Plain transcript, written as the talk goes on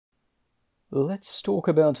Let's talk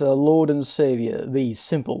about our Lord and Savior, the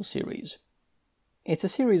Simple series. It's a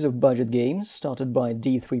series of budget games started by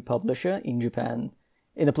D3 publisher in Japan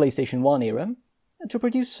in the PlayStation 1 era to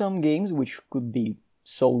produce some games which could be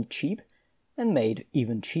sold cheap and made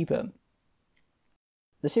even cheaper.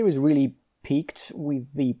 The series really peaked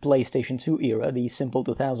with the PlayStation 2 era, the Simple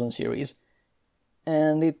 2000 series,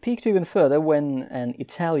 and it peaked even further when an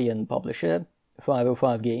Italian publisher,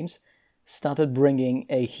 505 Games, started bringing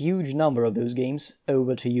a huge number of those games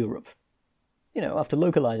over to Europe. After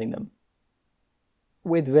localizing them.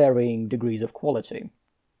 With varying degrees of quality.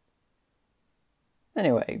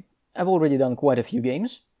 Anyway, I've already done quite a few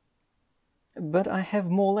games, but I have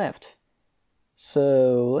more left.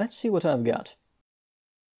 So let's see what I've got.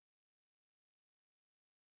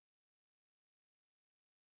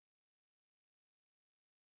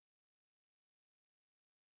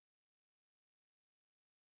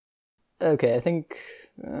 Okay, I think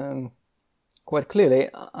quite clearly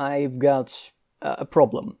I've got a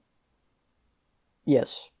problem.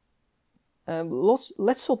 Yes.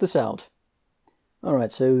 Let's sort this out.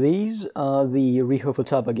 Alright, so these are the Riho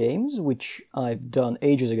Futaba games, which I've done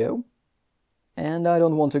ages ago, and I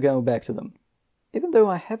don't want to go back to them. Even though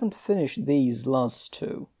I haven't finished these last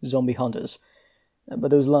two, Zombie Hunters,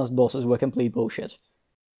 but those last bosses were complete bullshit.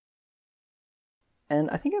 And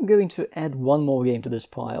I think I'm going to add one more game to this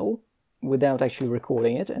pile, without actually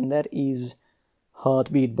recording it, and that is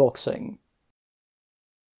Heartbeat Boxing.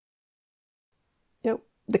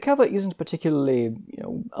 The cover isn't particularly,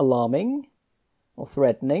 alarming or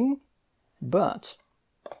threatening, but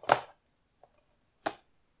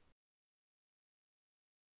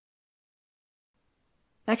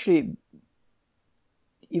actually,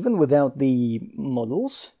 even without the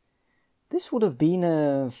models, this would have been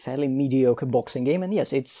a fairly mediocre boxing game, and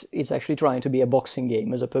yes, it's actually trying to be a boxing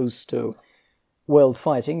game as opposed to World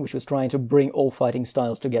Fighting, which was trying to bring all fighting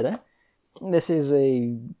styles together. This is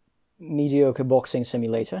a mediocre boxing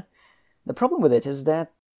simulator. The problem with it is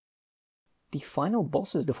that the final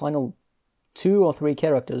bosses, the final 2 or 3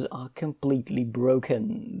 characters are completely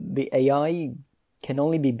broken. The AI can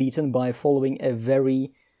only be beaten by following a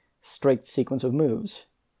very strict sequence of moves.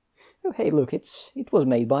 Oh hey look, it was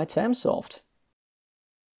made by Tamsoft,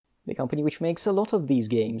 the company which makes a lot of these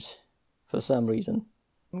games, for some reason.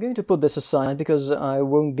 I'm going to put this aside because I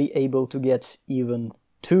won't be able to get even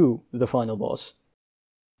to the final boss.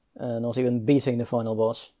 Not even beating the final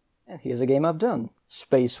boss. And here's a game I've done,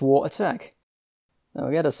 Space War Attack. Now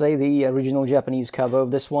I gotta say, the original Japanese cover of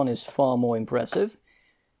this one is far more impressive,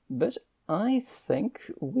 but I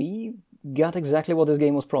think we got exactly what this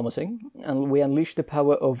game was promising, and we unleashed the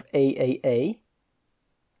power of AAA,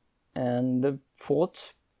 and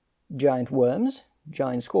fought giant worms,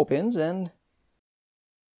 giant scorpions, and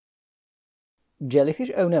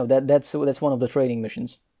jellyfish? Oh no, that's one of the training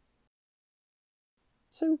missions.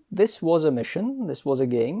 So this was a mission, this was a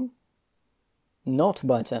game, not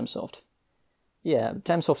by Tamsoft. Yeah,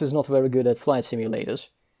 Tamsoft is not very good at flight simulators.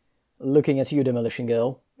 Looking at you, Demolition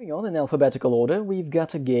Girl. Moving on in alphabetical order, we've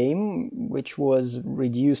got a game which was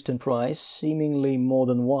reduced in price seemingly more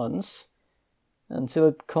than once, until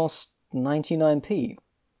it cost 99p.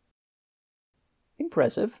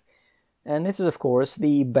 Impressive. And this is of course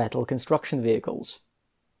the Battle Construction Vehicles,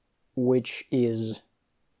 which is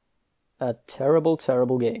a terrible,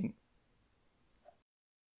 terrible game.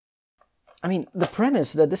 I mean, the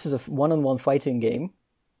premise that this is a one-on-one fighting game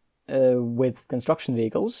with construction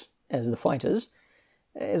vehicles as the fighters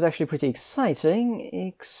is actually pretty exciting,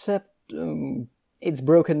 except it's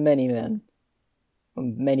broken many men,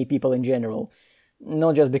 many people in general.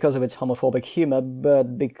 Not just because of its homophobic humor,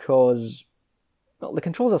 but because, well, the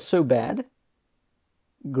controls are so bad.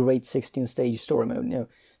 Great 16-stage story mode,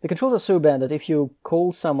 The controls are so bad that if you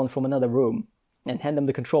call someone from another room and hand them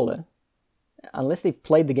the controller, unless they've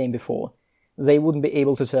played the game before, they wouldn't be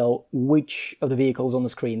able to tell which of the vehicles on the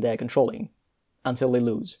screen they're controlling until they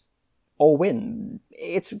lose. Or win.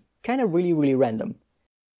 It's kind of really, really random.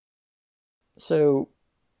 So,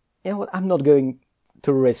 you know what, I'm not going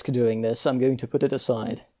to risk doing this, I'm going to put it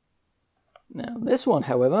aside. Now, this one,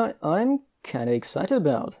 however, I'm kind of excited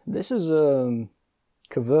about. This is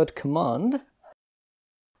Covert Command.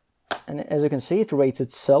 And as you can see, it rates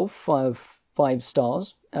itself 5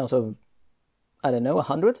 stars out of,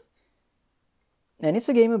 100. And it's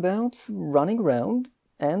a game about running around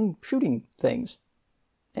and shooting things.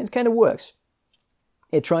 And it kind of works.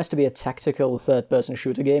 It tries to be a tactical third-person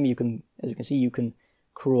shooter game. As you can see, you can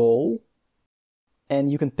crawl, and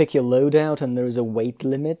you can pick your loadout, and there is a weight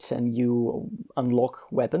limit, and you unlock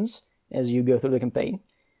weapons as you go through the campaign.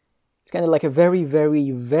 It's kind of like a very,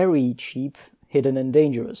 very, very cheap Hidden and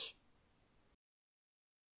Dangerous.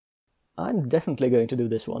 I'm definitely going to do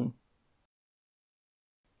this one.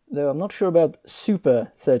 Though I'm not sure about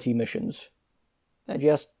super 30 missions. They're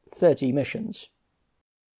just 30 missions.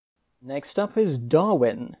 Next up is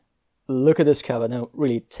Darwin. Look at this cover. Now,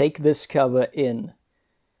 really, take this cover in.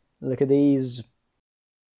 Look at these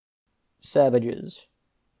savages.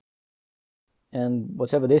 And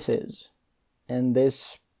whatever this is. And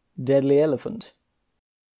this deadly elephant.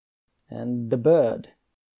 And the bird.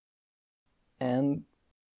 And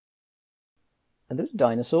those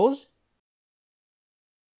dinosaurs?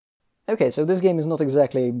 Okay, so this game is not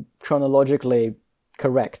exactly chronologically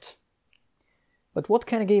correct. But what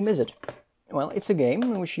kind of game is it? Well, it's a game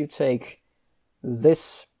in which you take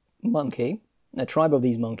this monkey, a tribe of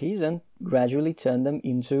these monkeys, and gradually turn them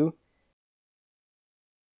into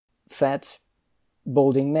fat,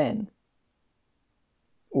 balding men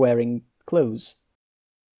wearing clothes.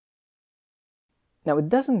 Now, it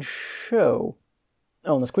doesn't show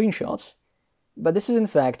on the screenshots, but this is in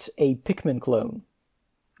fact a Pikmin clone.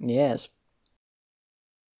 Yes.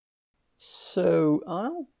 So,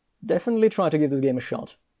 I'll definitely try to give this game a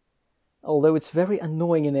shot. Although it's very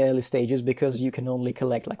annoying in the early stages because you can only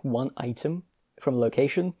collect like one item from a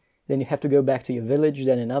location, then you have to go back to your village,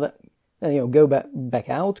 then another, then go back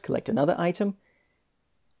out, collect another item.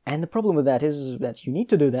 And the problem with that is that you need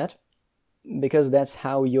to do that because that's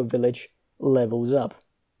how your village levels up.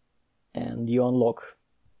 And you unlock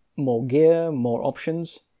more gear, more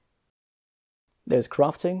options. There's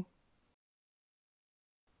crafting.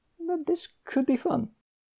 But this could be fun.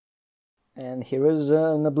 And here is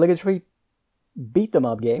an obligatory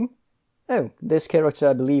beat-them-up game. Oh, this character,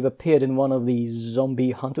 I believe, appeared in one of the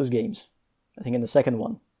Zombie Hunters games. I think in the second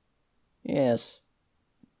one. Yes.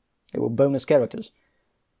 They were bonus characters.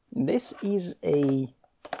 This is a...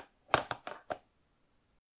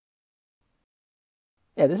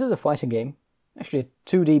 Yeah, this is a fighting game. Actually, a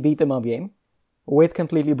 2D beat-them-up game with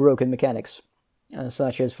completely broken mechanics.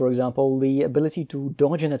 Such as, for example, the ability to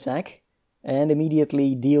dodge an attack and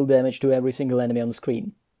immediately deal damage to every single enemy on the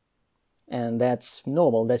screen. And that's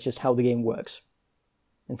normal, that's just how the game works.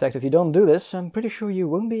 In fact, if you don't do this, I'm pretty sure you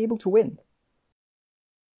won't be able to win.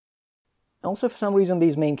 Also, for some reason,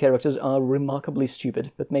 these main characters are remarkably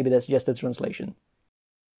stupid, but maybe that's just a translation.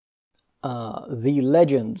 The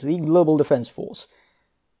Legend, the Global Defense Force.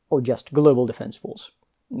 Or just Global Defense Force.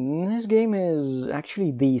 This game is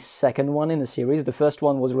actually the second one in the series. The first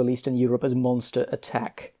one was released in Europe as Monster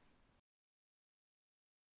Attack.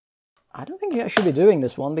 I don't think I should be doing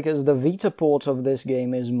this one because the Vita port of this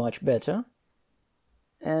game is much better.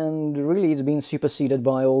 And really it's been superseded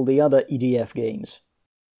by all the other EDF games.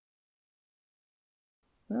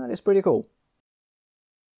 That is pretty cool.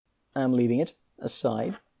 I'm leaving it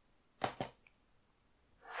aside.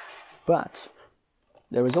 But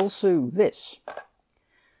there is also this.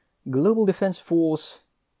 Global Defense Force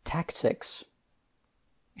Tactics.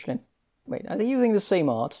 Actually, wait, are they using the same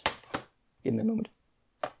art? Give me a moment.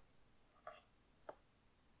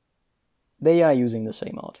 They are using the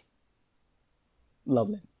same art.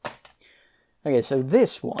 Lovely. Okay, so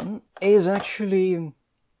this one is actually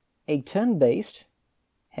a turn-based,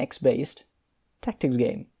 hex-based tactics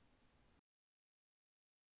game.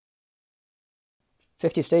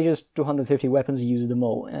 50 stages, 250 weapons, use them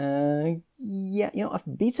all. Yeah,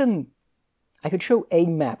 I've beaten... I could show a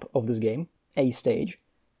map of this game, a stage,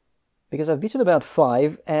 because I've beaten about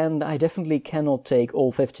 5, and I definitely cannot take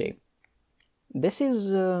all 50. This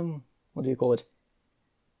is, what do you call it?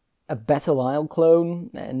 A Battle Isle clone,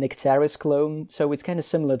 a Nectaris clone, so it's kind of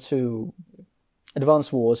similar to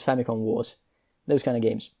Advance Wars, Famicom Wars, those kind of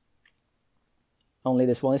games. Only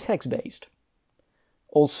this one is hex-based.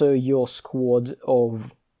 Also, your squad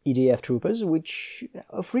of EDF troopers, which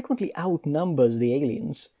frequently outnumbers the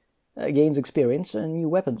aliens, gains experience and new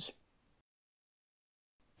weapons.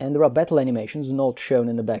 And there are battle animations not shown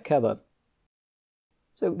in the back cover.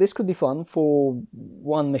 So this could be fun for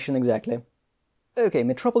one mission exactly. Okay,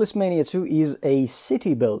 Metropolismania 2 is a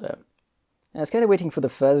city builder. I was kind of waiting for the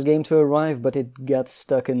first game to arrive, but it got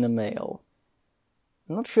stuck in the mail.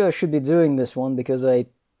 I'm not sure I should be doing this one because I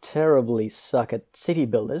terribly suck at city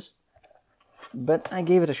builders, but I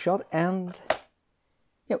gave it a shot, and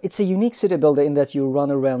it's a unique city builder in that you run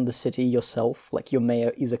around the city yourself, like your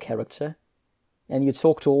mayor is a character, and you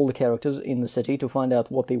talk to all the characters in the city to find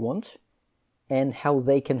out what they want and how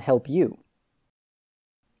they can help you.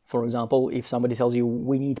 For example, if somebody tells you,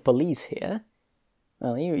 we need police here,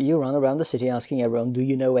 well, you run around the city asking everyone, do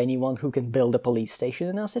you know anyone who can build a police station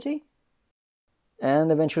in our city?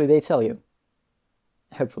 And eventually they tell you.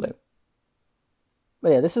 Hopefully.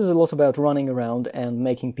 But yeah, this is a lot about running around and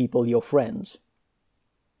making people your friends.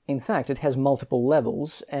 In fact, it has multiple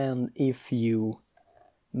levels, and if you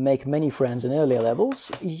make many friends in earlier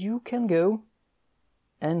levels, you can go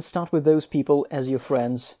and start with those people as your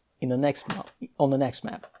friends in the next on the next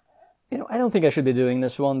map. You know, I don't think I should be doing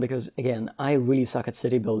this one because, again, I really suck at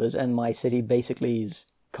city builders, and my city basically is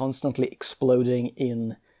constantly exploding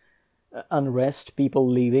in unrest, people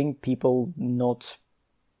leaving, people not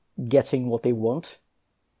getting what they want.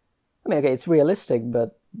 I mean, okay, it's realistic,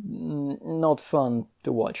 but not fun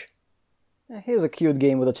to watch. Here's a cute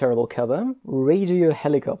game with a terrible cover. Radio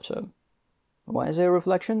Helicopter. Why is there a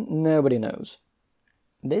reflection? Nobody knows.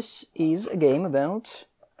 This is a game about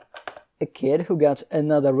a kid who got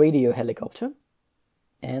another radio helicopter,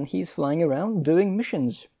 and he's flying around doing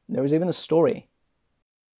missions. There is even a story.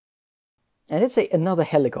 I did say another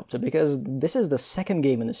helicopter because this is the second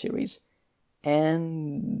game in the series.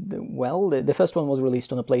 And, well, the first one was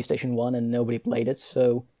released on the PlayStation 1 and nobody played it,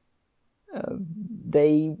 so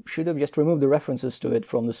they should have just removed the references to it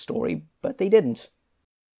from the story, but they didn't.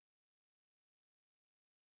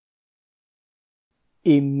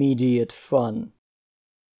 Immediate fun.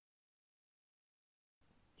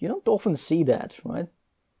 You don't often see that, right?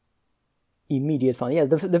 Immediate fun. Yeah,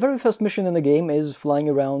 the very first mission in the game is flying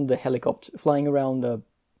around a helicopter, flying around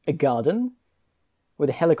a garden with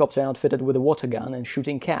a helicopter outfitted with a water gun and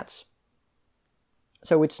shooting cats.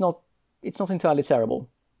 So it's not entirely terrible.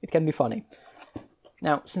 It can be funny.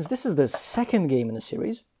 Now, since this is the second game in the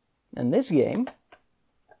series, and this game,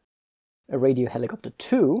 a Radio Helicopter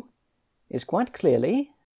 2, is quite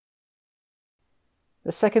clearly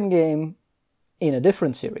the second game in a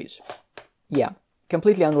different series. Yeah,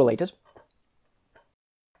 completely unrelated.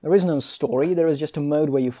 There is no story, there is just a mode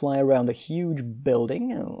where you fly around a huge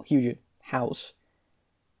building, a huge house,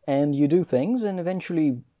 and you do things and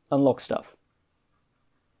eventually unlock stuff.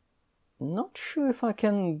 Not sure if I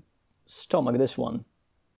can stomach this one.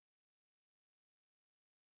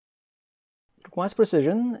 It requires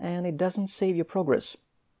precision, and it doesn't save your progress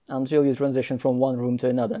until you transition from one room to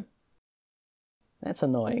another. That's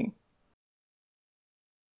annoying.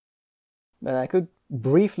 But I could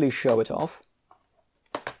briefly show it off.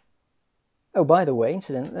 Oh, by the way,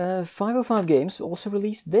 505 Games also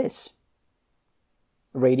released this.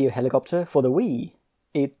 Radio Helicopter for the Wii.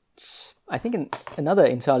 It's, I think, another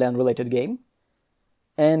entirely unrelated game,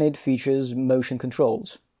 and it features motion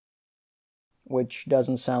controls, which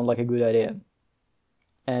doesn't sound like a good idea.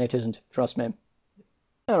 And it isn't, trust me.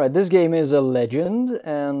 Alright, this game is a legend,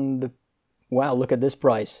 and wow, look at this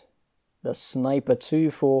price. The Sniper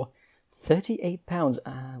 2 for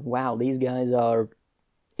 £38. Wow, these guys are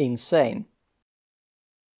insane.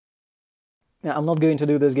 Now, I'm not going to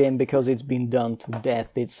do this game because it's been done to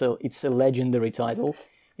death. It's a legendary title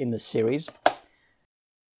in the series.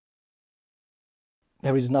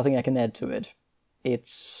 There is nothing I can add to it.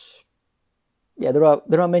 It's... yeah,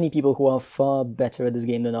 there are many people who are far better at this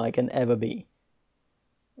game than I can ever be,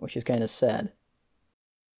 which is kind of sad.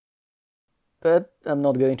 But I'm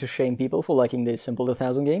not going to shame people for liking these simple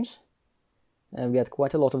 2000 games. I've got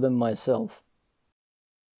quite a lot of them myself.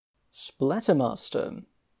 Splattermaster.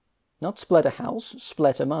 Not Splatterhouse,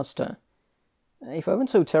 Splattermaster. If I weren't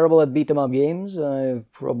so terrible at beat-em-up games, I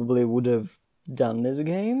probably would have done this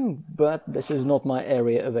game, but this is not my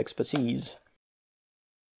area of expertise.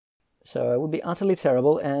 So I would be utterly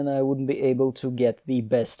terrible, and I wouldn't be able to get the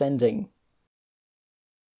best ending.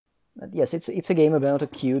 But yes, it's a game about a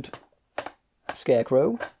cute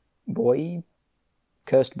scarecrow, boy,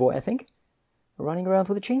 cursed boy I think, running around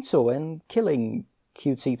with a chainsaw and killing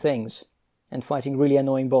cutesy things, and fighting really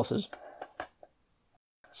annoying bosses.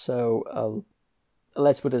 So,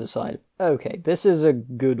 let's put it aside. Okay, this is a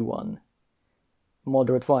good one.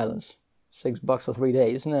 Moderate violence. $6 for 3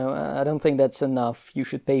 days. No, I don't think that's enough. You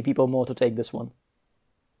should pay people more to take this one.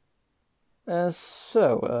 How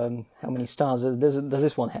many stars does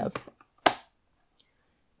this one have?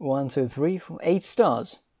 1, 2, 3, 4, 8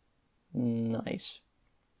 stars. Nice.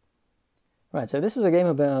 Right, so this is a game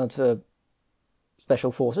about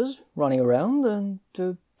special forces running around and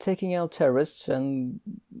taking out terrorists and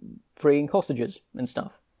freeing hostages and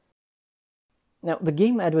stuff. Now, the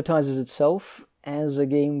game advertises itself as a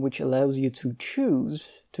game which allows you to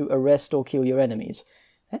choose to arrest or kill your enemies.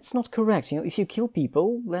 That's not correct. If you kill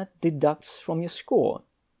people, that deducts from your score.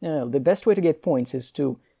 The best way to get points is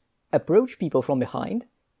to approach people from behind,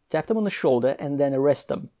 tap them on the shoulder, and then arrest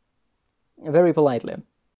them. Very politely.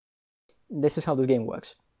 This is how this game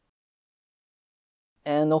works.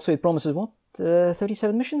 And also it promises,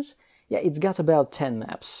 37 missions? Yeah, it's got about 10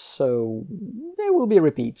 maps, so there will be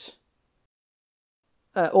repeats.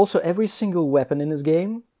 Also, every single weapon in this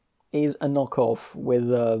game is a knockoff with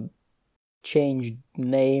changed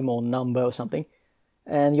name or number or something,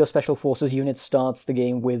 and your Special Forces unit starts the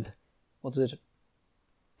game with, what is it?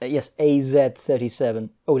 Yes, AZ-37.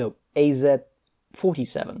 Oh no,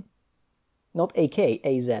 AZ-47. Not AK,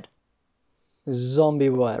 AZ. Zombie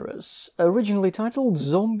Virus. Originally titled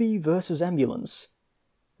Zombie vs. Ambulance.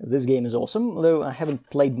 This game is awesome, though I haven't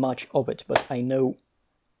played much of it, but I know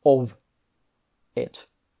of it.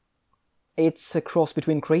 It's a cross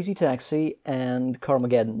between Crazy Taxi and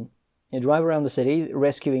Carmageddon. You drive around the city,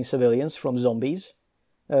 rescuing civilians from zombies,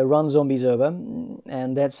 run zombies over,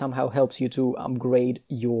 and that somehow helps you to upgrade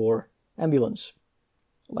your ambulance.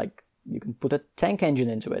 Like, you can put a tank engine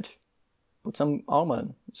into it, put some armor,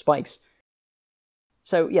 spikes.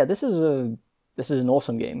 So yeah, this is an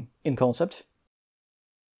awesome game in concept.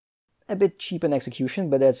 A bit cheap in execution,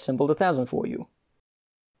 but that's simple 1000 for you.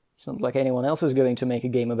 It's not like anyone else is going to make a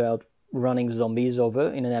game about running zombies over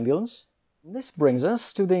in an ambulance. This brings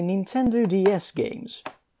us to the Nintendo DS games,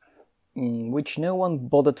 which no one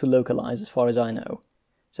bothered to localize as far as I know.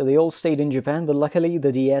 So they all stayed in Japan, but luckily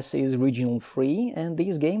the DS is regional free, and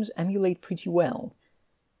these games emulate pretty well.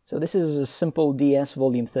 So this is a simple DS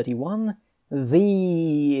Volume 31.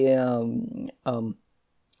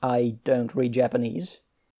 I don't read Japanese.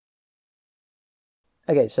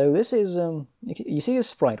 Okay, so this is, you see the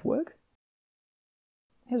sprite work?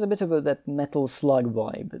 It has a bit of that Metal Slug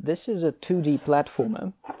vibe. This is a 2D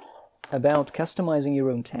platformer about customizing your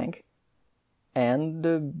own tank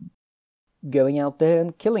and going out there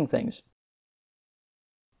and killing things.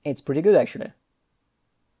 It's pretty good, actually.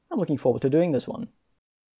 I'm looking forward to doing this one.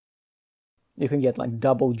 You can get like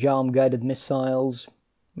double jump guided missiles,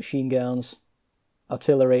 machine guns,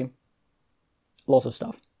 artillery, lots of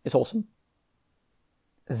stuff. It's awesome.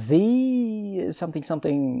 The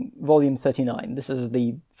something Volume 39. This is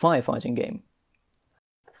the firefighting game,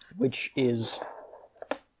 which is,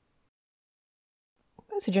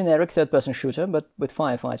 it's a generic third-person shooter, but with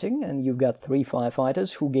firefighting, and you've got 3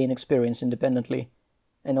 firefighters who gain experience independently,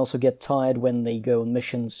 and also get tired when they go on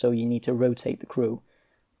missions, so you need to rotate the crew.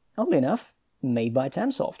 Oddly enough, made by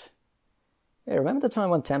Tamsoft. Yeah, remember the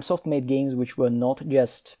time when Tamsoft made games which were not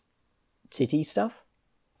just titty stuff?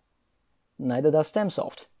 Neither does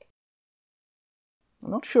Tamsoft. I'm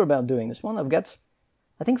not sure about doing this one. I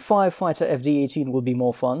think Firefighter FD18 will be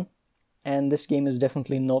more fun, and this game is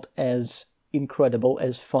definitely not as incredible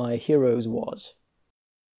as Fire Heroes was.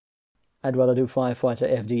 I'd rather do Firefighter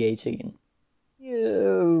FD18.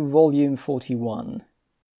 Volume 41.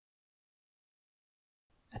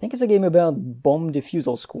 I think it's a game about Bomb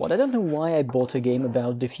Defusal Squad. I don't know why I bought a game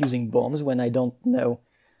about defusing bombs when I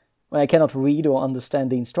cannot read or understand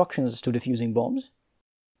the instructions to defusing bombs.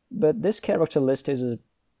 But this character list is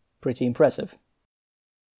pretty impressive.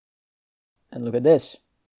 And look at this.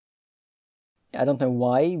 I don't know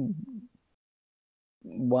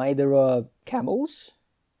why there are camels,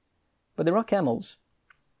 but there are camels.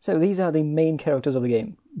 So these are the main characters of the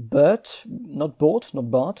game. Bert, not Bort, not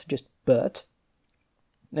Bart, just Bert.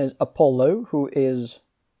 There's Apollo, who is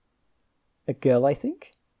a girl, I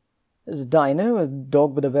think. There's Dino, a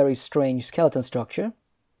dog with a very strange skeleton structure.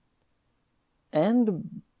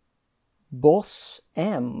 And Boss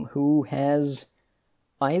M, who has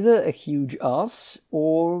either a huge ass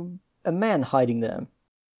or a man hiding there.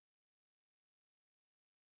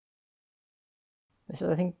 This is,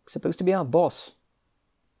 I think, supposed to be our boss.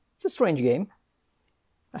 It's a strange game.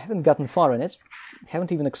 I haven't gotten far in it.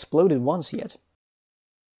 Haven't even exploded once yet.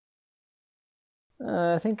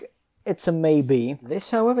 I think it's a maybe.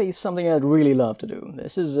 This, however, is something I'd really love to do.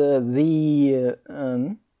 This is the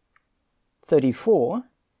 34,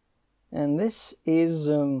 and this is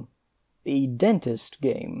the dentist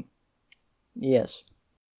game. Yes.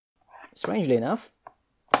 Strangely enough,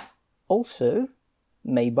 also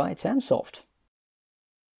made by Tamsoft.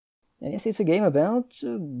 And yes, it's a game about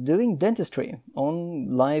doing dentistry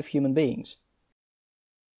on live human beings.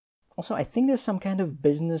 Also, I think there's some kind of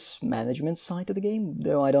business management side to the game,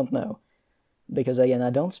 though I don't know. Because again, I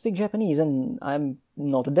don't speak Japanese and I'm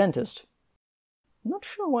not a dentist. Not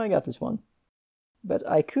sure why I got this one. But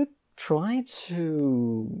I could try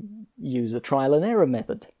to use the trial and error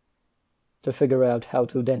method to figure out how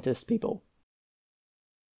to dentist people.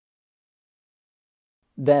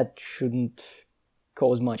 That shouldn't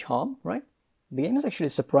cause much harm, right? The game is actually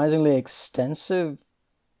surprisingly extensive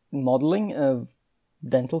modeling of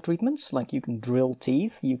dental treatments. Like, you can drill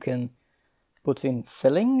teeth, you can put in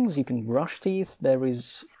fillings, you can brush teeth. There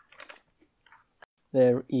is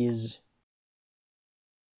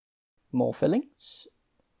more fillings.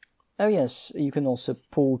 Oh yes, you can also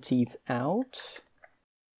pull teeth out.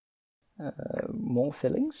 More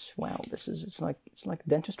fillings. Wow, it's like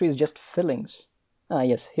dentistry is just fillings. Ah,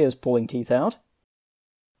 yes, here's pulling teeth out.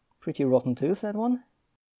 Pretty rotten tooth, that one.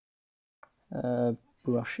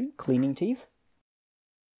 Brushing, cleaning teeth.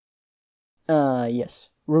 Ah, yes,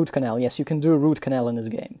 root canal. Yes, you can do a root canal in this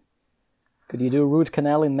game. Could you do a root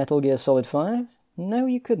canal in Metal Gear Solid 5? No,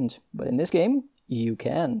 you couldn't. But in this game, you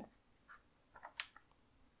can.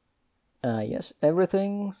 Ah, yes,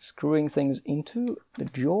 everything, screwing things into the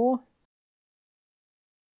jaw.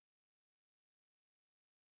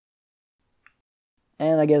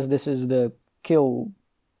 And I guess this is the kill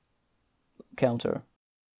counter.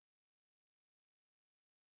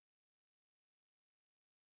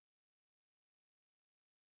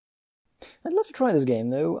 I'd love to try this game,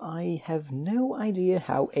 though I have no idea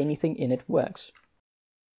how anything in it works.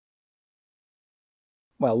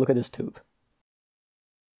 Well, look at this tooth.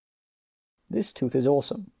 This tooth is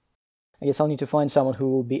awesome. I guess I'll need to find someone who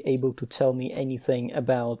will be able to tell me anything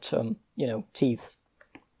about, teeth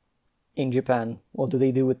in Japan. What do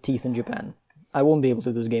they do with teeth in Japan? I won't be able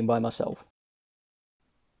to do this game by myself.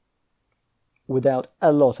 Without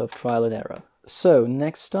a lot of trial and error. So,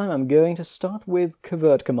 next time I'm going to start with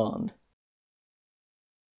Covert Command.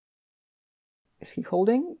 Is he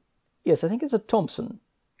holding? Yes, I think it's a Thompson.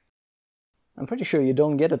 I'm pretty sure you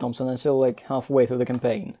don't get a Thompson until like halfway through the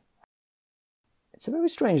campaign. It's very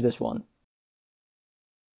strange, this one.